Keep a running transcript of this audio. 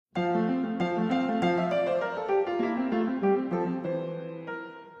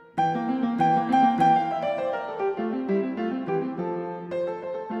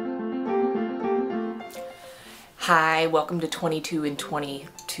Hi, welcome to 22 and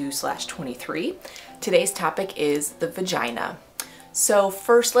 22/23. Today's topic is the vagina. So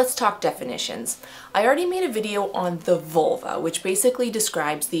first, let's talk definitions. I already made a video on the vulva, which basically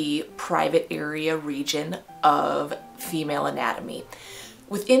describes the private area region of female anatomy.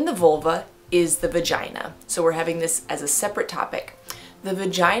 Within the vulva is the vagina. So we're having this as a separate topic. The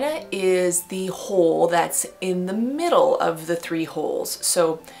vagina is the hole that's in the middle of the three holes.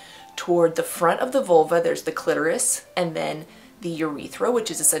 So toward the front of the vulva, there's the clitoris, and then the urethra,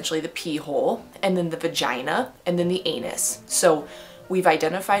 which is essentially the pee hole, and then the vagina, and then the anus. So we've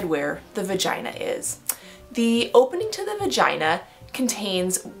identified where the vagina is. The opening to the vagina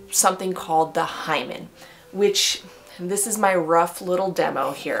contains something called the hymen, which, this is my rough little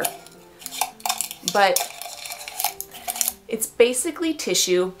demo here, but it's basically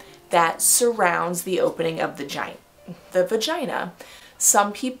tissue that surrounds the opening of the vagina.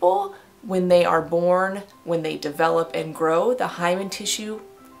 Some people, when they are born, when they develop and grow, the hymen tissue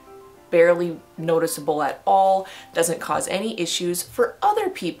barely noticeable at all, doesn't cause any issues. For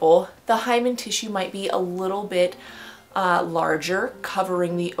other people, the hymen tissue might be a little bit larger,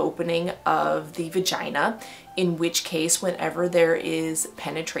 covering the opening of the vagina, in which case whenever there is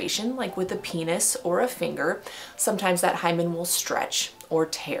penetration, like with a penis or a finger, sometimes that hymen will stretch or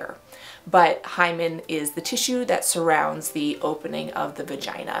tear. But hymen is the tissue that surrounds the opening of the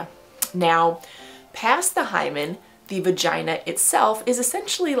vagina. Now, past the hymen, the vagina itself is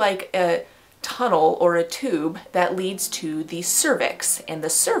essentially like a tunnel or a tube that leads to the cervix, and the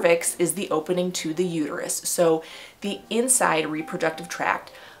cervix is the opening to the uterus, so the inside reproductive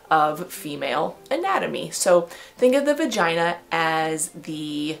tract of female anatomy. So think of the vagina as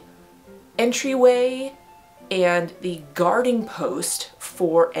the entryway and the guarding post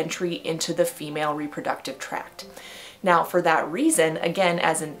for entry into the female reproductive tract. Now, for that reason, again,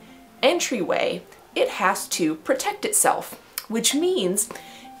 as an entryway, it has to protect itself, which means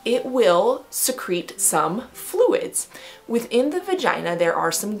it will secrete some fluids. Within the vagina, there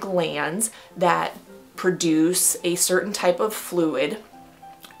are some glands that produce a certain type of fluid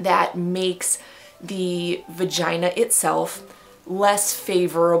that makes the vagina itself less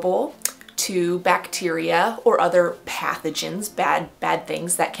favorable to bacteria or other pathogens, bad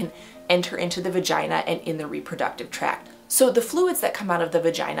things that can enter into the vagina and in the reproductive tract. So the fluids that come out of the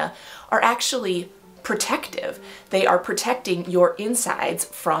vagina are actually protective. They are protecting your insides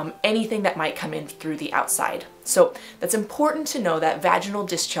from anything that might come in through the outside. So that's important to know that vaginal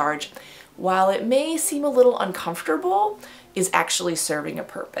discharge, while it may seem a little uncomfortable, is actually serving a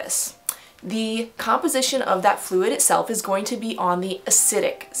purpose. The composition of that fluid itself is going to be on the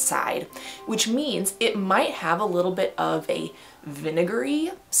acidic side, which means it might have a little bit of a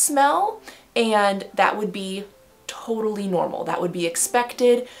vinegary smell, and that would be totally normal. That would be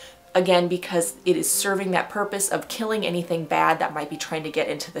expected, again, because it is serving that purpose of killing anything bad that might be trying to get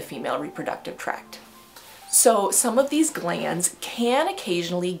into the female reproductive tract. So some of these glands can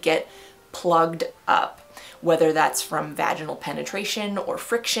occasionally get plugged up, whether that's from vaginal penetration or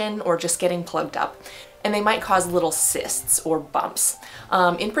friction or just getting plugged up. And they might cause little cysts or bumps.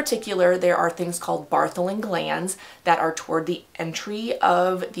 In particular, there are things called Bartholin glands that are toward the entry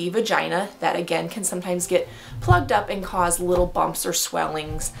of the vagina that, again, can sometimes get plugged up and cause little bumps or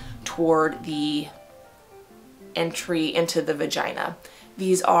swellings toward the entry into the vagina.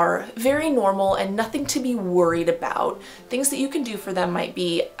 These are very normal and nothing to be worried about. Things that you can do for them might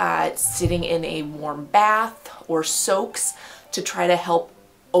be sitting in a warm bath or soaks to try to help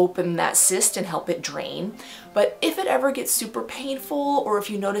open that cyst and help it drain. But if it ever gets super painful, or if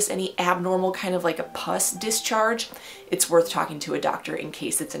you notice any abnormal kind of like a pus discharge, it's worth talking to a doctor in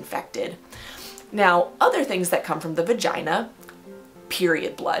case it's infected. Now, other things that come from the vagina,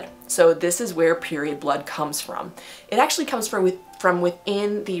 period blood. So this is where period blood comes from. It actually comes from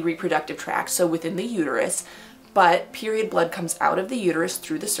within the reproductive tract, so within the uterus, but period blood comes out of the uterus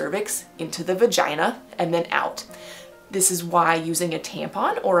through the cervix into the vagina and then out. This is why using a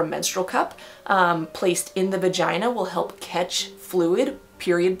tampon or a menstrual cup placed in the vagina will help catch fluid,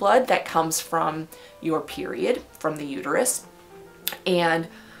 period blood, that comes from your period, from the uterus, and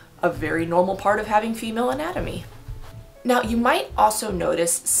a very normal part of having female anatomy. Now, you might also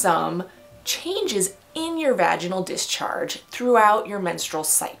notice some changes in your vaginal discharge throughout your menstrual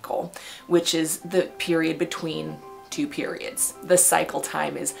cycle, which is the period between two periods. The cycle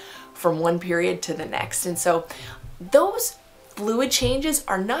time is from one period to the next. And so those fluid changes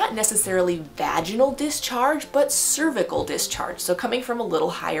are not necessarily vaginal discharge, but cervical discharge, so coming from a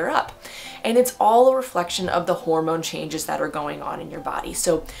little higher up. And it's all a reflection of the hormone changes that are going on in your body.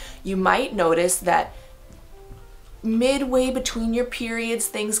 So you might notice that midway between your periods,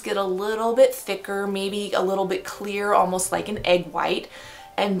 things get a little bit thicker, maybe a little bit clear, almost like an egg white,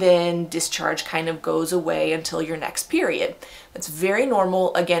 and then discharge kind of goes away until your next period. That's very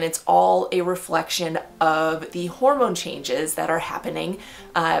normal. Again, it's all a reflection of the hormone changes that are happening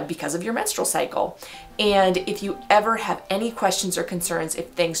because of your menstrual cycle. And if you ever have any questions or concerns, if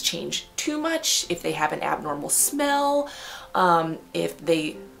things change too much, if they have an abnormal smell, if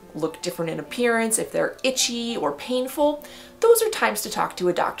they look different in appearance, if they're itchy or painful, those are times to talk to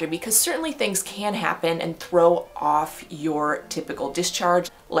a doctor, because certainly things can happen and throw off your typical discharge,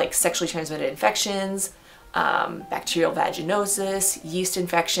 like sexually transmitted infections, bacterial vaginosis, yeast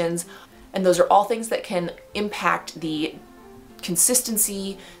infections, and those are all things that can impact the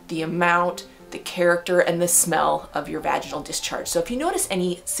consistency, the amount, the character, and the smell of your vaginal discharge. So if you notice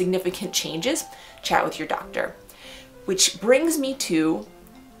any significant changes, chat with your doctor. Which brings me to,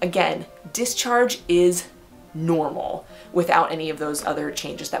 again, discharge is normal without any of those other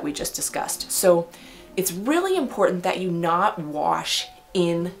changes that we just discussed. So it's really important that you not wash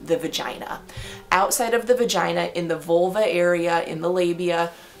in the vagina. Outside of the vagina, in the vulva area, in the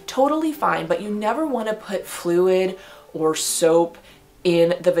labia, totally fine, but you never want to put fluid or soap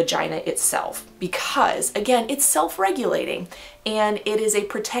in the vagina itself, because again, it's self-regulating and it is a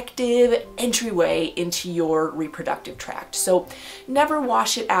protective entryway into your reproductive tract. So never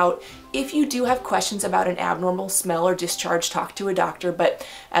wash it out. If you do have questions about an abnormal smell or discharge, talk to a doctor. But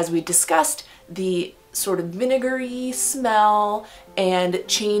as we discussed, the sort of vinegary smell and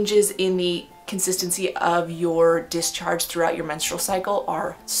changes in the consistency of your discharge throughout your menstrual cycle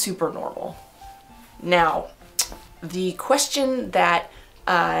are super normal. Now, the question that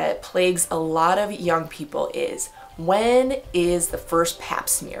plagues a lot of young people is, when is the first pap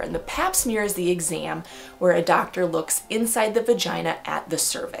smear? And the pap smear is the exam where a doctor looks inside the vagina at the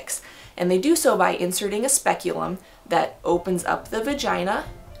cervix. And they do so by inserting a speculum that opens up the vagina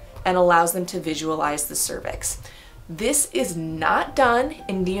and allows them to visualize the cervix. This is not done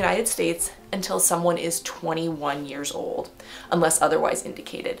in the United States until someone is 21 years old, unless otherwise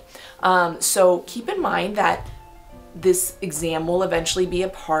indicated. So keep in mind that this exam will eventually be a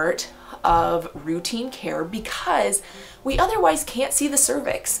part of routine care because we otherwise can't see the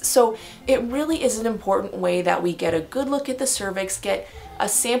cervix. So it really is an important way that we get a good look at the cervix, get a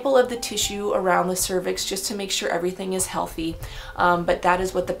sample of the tissue around the cervix just to make sure everything is healthy. But that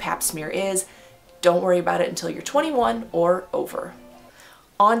is what the pap smear is. Don't worry about it until you're 21 or over.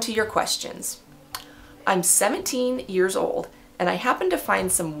 On to your questions. I'm 17 years old and I happen to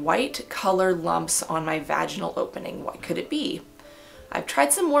find some white colored lumps on my vaginal opening. What could it be? I've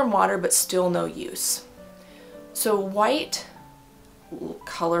tried some warm water, but still no use. So white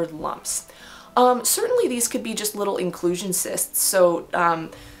colored lumps. Certainly these could be just little inclusion cysts. So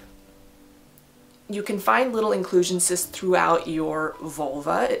you can find little inclusion cysts throughout your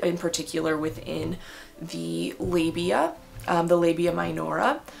vulva, in particular within the labia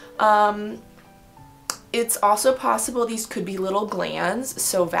minora. It's also possible these could be little glands,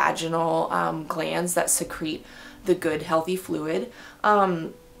 so vaginal glands that secrete the good healthy fluid.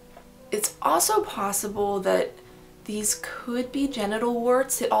 It's also possible that these could be genital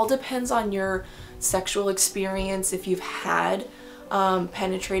warts. It all depends on your sexual experience, if you've had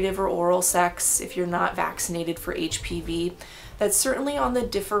penetrative or oral sex, if you're not vaccinated for HPV. That's certainly on the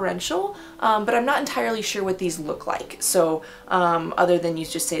differential, but I'm not entirely sure what these look like. So other than you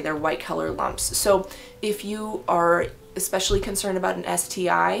just say they're white color lumps. So if you are especially concerned about an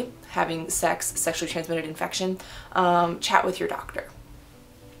STI, having sex, sexually transmitted infection, chat with your doctor.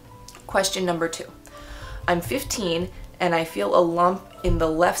 Question number 2. I'm 15 and I feel a lump in the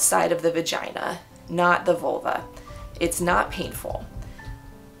left side of the vagina, not the vulva. It's not painful.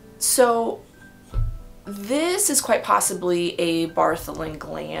 So this is quite possibly a Bartholin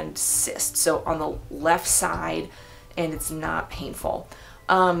gland cyst, so on the left side, and it's not painful.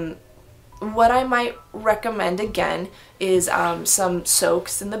 What I might recommend again is some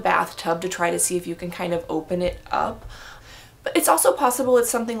soaks in the bathtub to try to see if you can kind of open it up. But it's also possible it's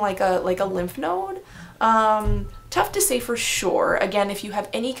something like a lymph node. Tough to say for sure. Again, if you have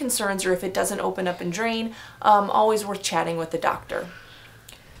any concerns or if it doesn't open up and drain, always worth chatting with the doctor.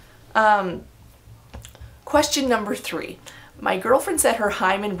 Question number 3. My girlfriend said her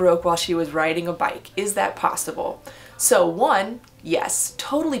hymen broke while she was riding a bike. Is that possible? So 1, yes,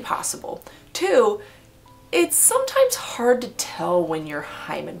 totally possible. 2, it's sometimes hard to tell when your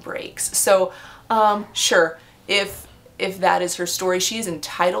hymen breaks. So sure, if that is her story, she is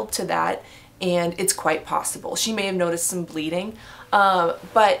entitled to that, and it's quite possible. She may have noticed some bleeding,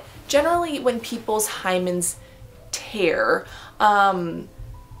 but generally when people's hymens tear,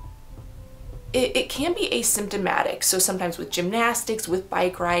 it can be asymptomatic. So sometimes with gymnastics, with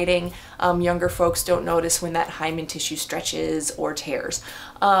bike riding, younger folks don't notice when that hymen tissue stretches or tears.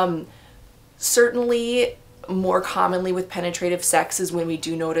 Certainly more commonly with penetrative sex is when we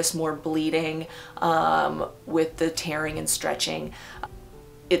do notice more bleeding with the tearing and stretching.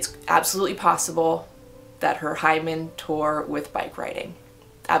 It's absolutely possible that her hymen tore with bike riding.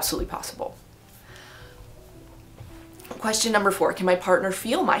 Absolutely possible. Question number 4, can my partner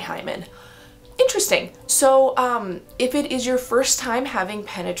feel my hymen? Interesting. So if it is your first time having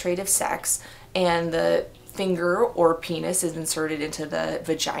penetrative sex and the finger or penis is inserted into the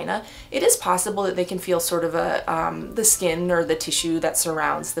vagina, it is possible that they can feel sort of the skin or the tissue that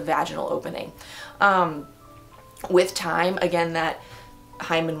surrounds the vaginal opening. With time, again, that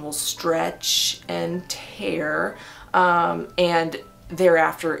hymen will stretch and tear, and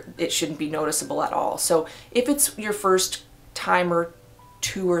thereafter it shouldn't be noticeable at all. So if it's your first time or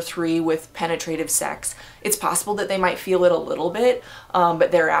 2 or 3 with penetrative sex, it's possible that they might feel it a little bit,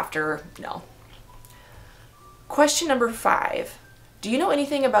 but thereafter, no. Question number 5. Do you know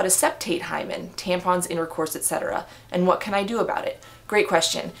anything about a septate hymen, tampons, intercourse, etc.? And what can I do about it? Great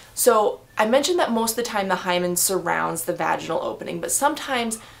question. So I mentioned that most of the time the hymen surrounds the vaginal opening, but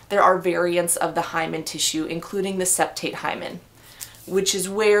sometimes there are variants of the hymen tissue, including the septate hymen, which is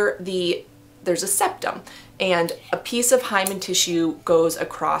where there's a septum and a piece of hymen tissue goes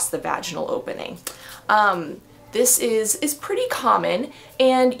across the vaginal opening. This is pretty common,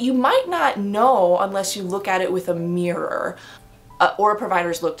 and you might not know unless you look at it with a mirror or a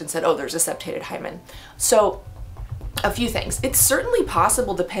provider's looked and said, oh, there's a septated hymen. So a few things. It's certainly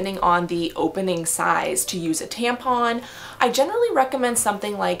possible, depending on the opening size, to use a tampon. I generally recommend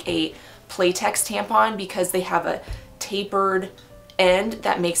something like a Playtex tampon because they have a tapered end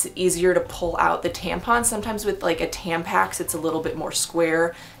that makes it easier to pull out the tampon. Sometimes with like a Tampax, it's a little bit more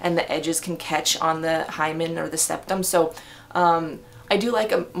square and the edges can catch on the hymen or the septum. So I do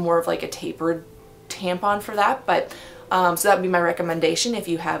like more of like a tapered tampon for that, but so that would be my recommendation if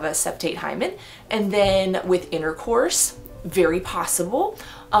you have a septate hymen. And then with intercourse, very possible.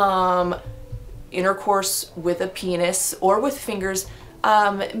 Intercourse with a penis or with fingers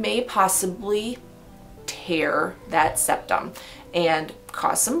may possibly tear that septum and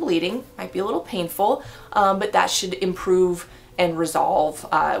cause some bleeding. Might be a little painful, but that should improve and resolve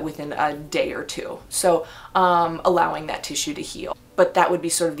within a day or 2. So allowing that tissue to heal. But that would be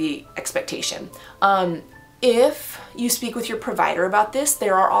sort of the expectation. If you speak with your provider about this,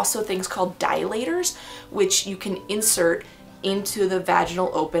 there are also things called dilators, which you can insert into the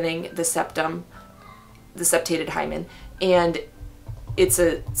vaginal opening, the septum, the septated hymen, and it's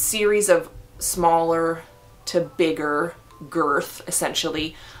a series of smaller to bigger girth,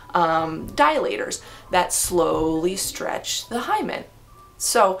 essentially, dilators that slowly stretch the hymen.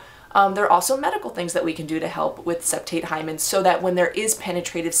 So there are also medical things that we can do to help with septate hymen so that when there is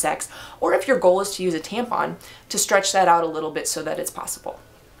penetrative sex, or if your goal is to use a tampon, to stretch that out a little bit so that it's possible.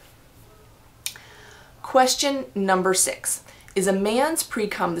 Question number 6. Is a man's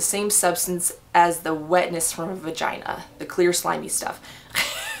pre-cum the same substance as the wetness from a vagina, the clear slimy stuff?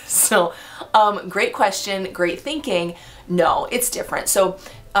 So great question, great thinking. No, it's different. So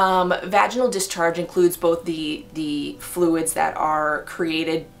vaginal discharge includes both the fluids that are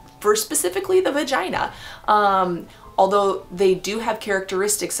created for specifically the vagina, although they do have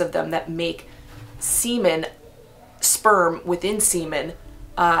characteristics of them that make semen, sperm within semen,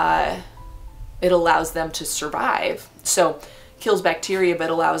 it allows them to survive. So kills bacteria but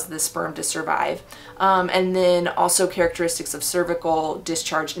allows the sperm to survive. And then also characteristics of cervical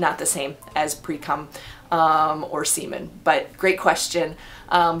discharge, not the same as pre-cum or semen, but great question.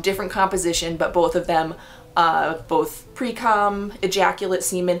 Different composition, but both of them, both pre-cum, ejaculate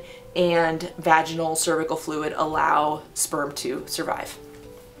semen, and vaginal cervical fluid allow sperm to survive.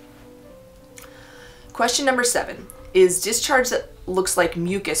 Question number 7. Is discharge that looks like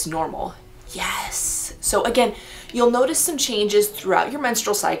mucus normal? Yes. So again, you'll notice some changes throughout your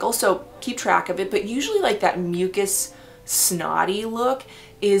menstrual cycle, so keep track of it, but usually like that mucus snotty look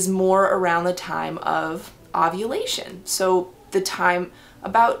is more around the time of ovulation. So the time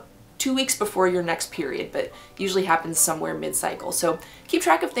about 2 weeks before your next period, but usually happens somewhere mid-cycle. So keep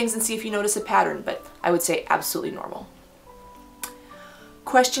track of things and see if you notice a pattern, but I would say absolutely normal.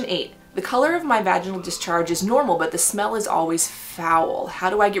 Question 8. The color of my vaginal discharge is normal, but the smell is always foul. How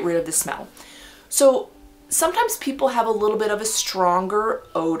do I get rid of the smell? So sometimes people have a little bit of a stronger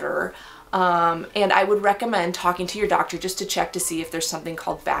odor, and I would recommend talking to your doctor just to check to see if there's something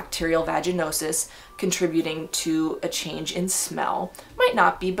called bacterial vaginosis contributing to a change in smell. Might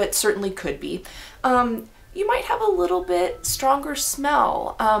not be, but certainly could be. You might have a little bit stronger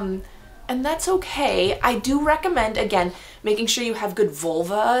smell. and that's okay. I do recommend, again, making sure you have good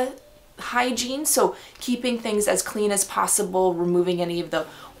vulva hygiene, so keeping things as clean as possible, removing any of the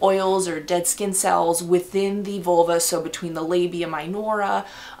oils or dead skin cells within the vulva, so between the labia minora,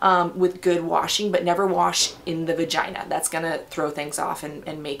 with good washing, but never wash in the vagina. That's gonna throw things off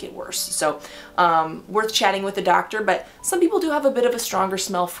and make it worse. So worth chatting with the doctor, but some people do have a bit of a stronger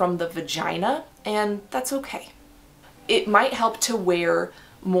smell from the vagina, and that's okay. It might help to wear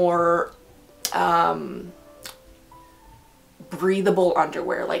more breathable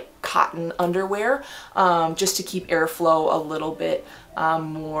underwear, like cotton underwear, just to keep airflow a little bit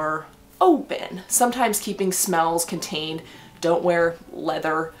more open. Sometimes keeping smells contained. Don't wear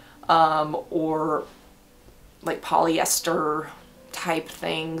leather or like polyester type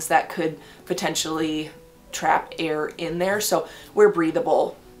things that could potentially trap air in there. So wear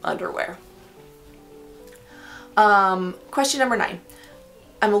breathable underwear. Question number 9.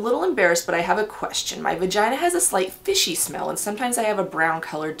 I'm a little embarrassed, but I have a question. My vagina has a slight fishy smell, and sometimes I have a brown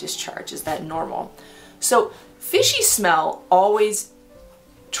colored discharge. Is that normal? So fishy smell always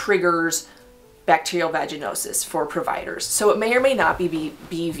triggers bacterial vaginosis for providers. So it may or may not be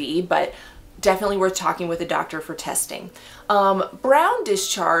BV, but definitely worth talking with a doctor for testing. Brown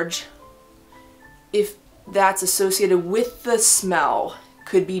discharge, if that's associated with the smell,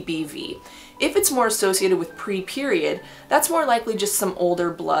 could be BV. If it's more associated with pre-period, that's more likely just some older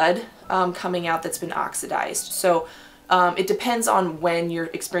blood coming out that's been oxidized. So it depends on when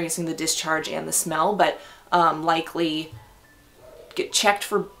you're experiencing the discharge and the smell, but likely get checked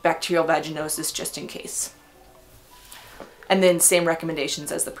for bacterial vaginosis just in case. And then same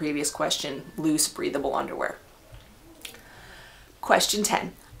recommendations as the previous question, loose breathable underwear. Question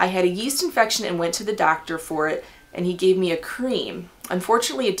 10. I had a yeast infection and went to the doctor for it, and he gave me a cream.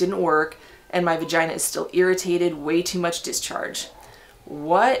 Unfortunately, it didn't work, and my vagina is still irritated, way too much discharge.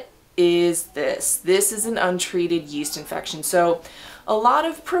 What is this? This is an untreated yeast infection. So a lot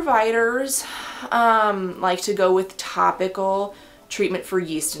of providers like to go with topical treatment for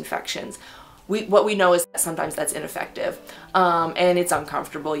yeast infections. What we know is that sometimes that's ineffective and it's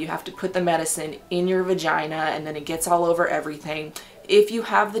uncomfortable. You have to put the medicine in your vagina and then it gets all over everything. If you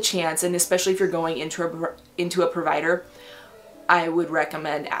have the chance, and especially if you're going into a provider, I would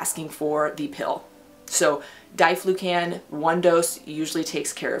recommend asking for the pill. So diflucan, 1 dose usually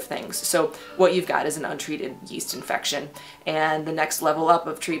takes care of things. So what you've got is an untreated yeast infection, and the next level up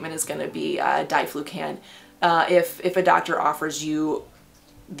of treatment is going to be diflucan. If a doctor offers you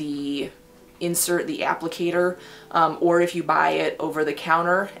the insert, the applicator, or if you buy it over the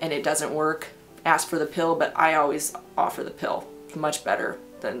counter and it doesn't work, ask for the pill, but I always offer the pill. It's much better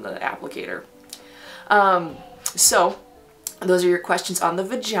than the applicator. So those are your questions on the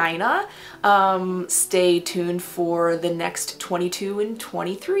vagina. Stay tuned for the next 22 and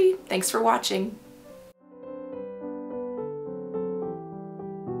 23. Thanks for watching.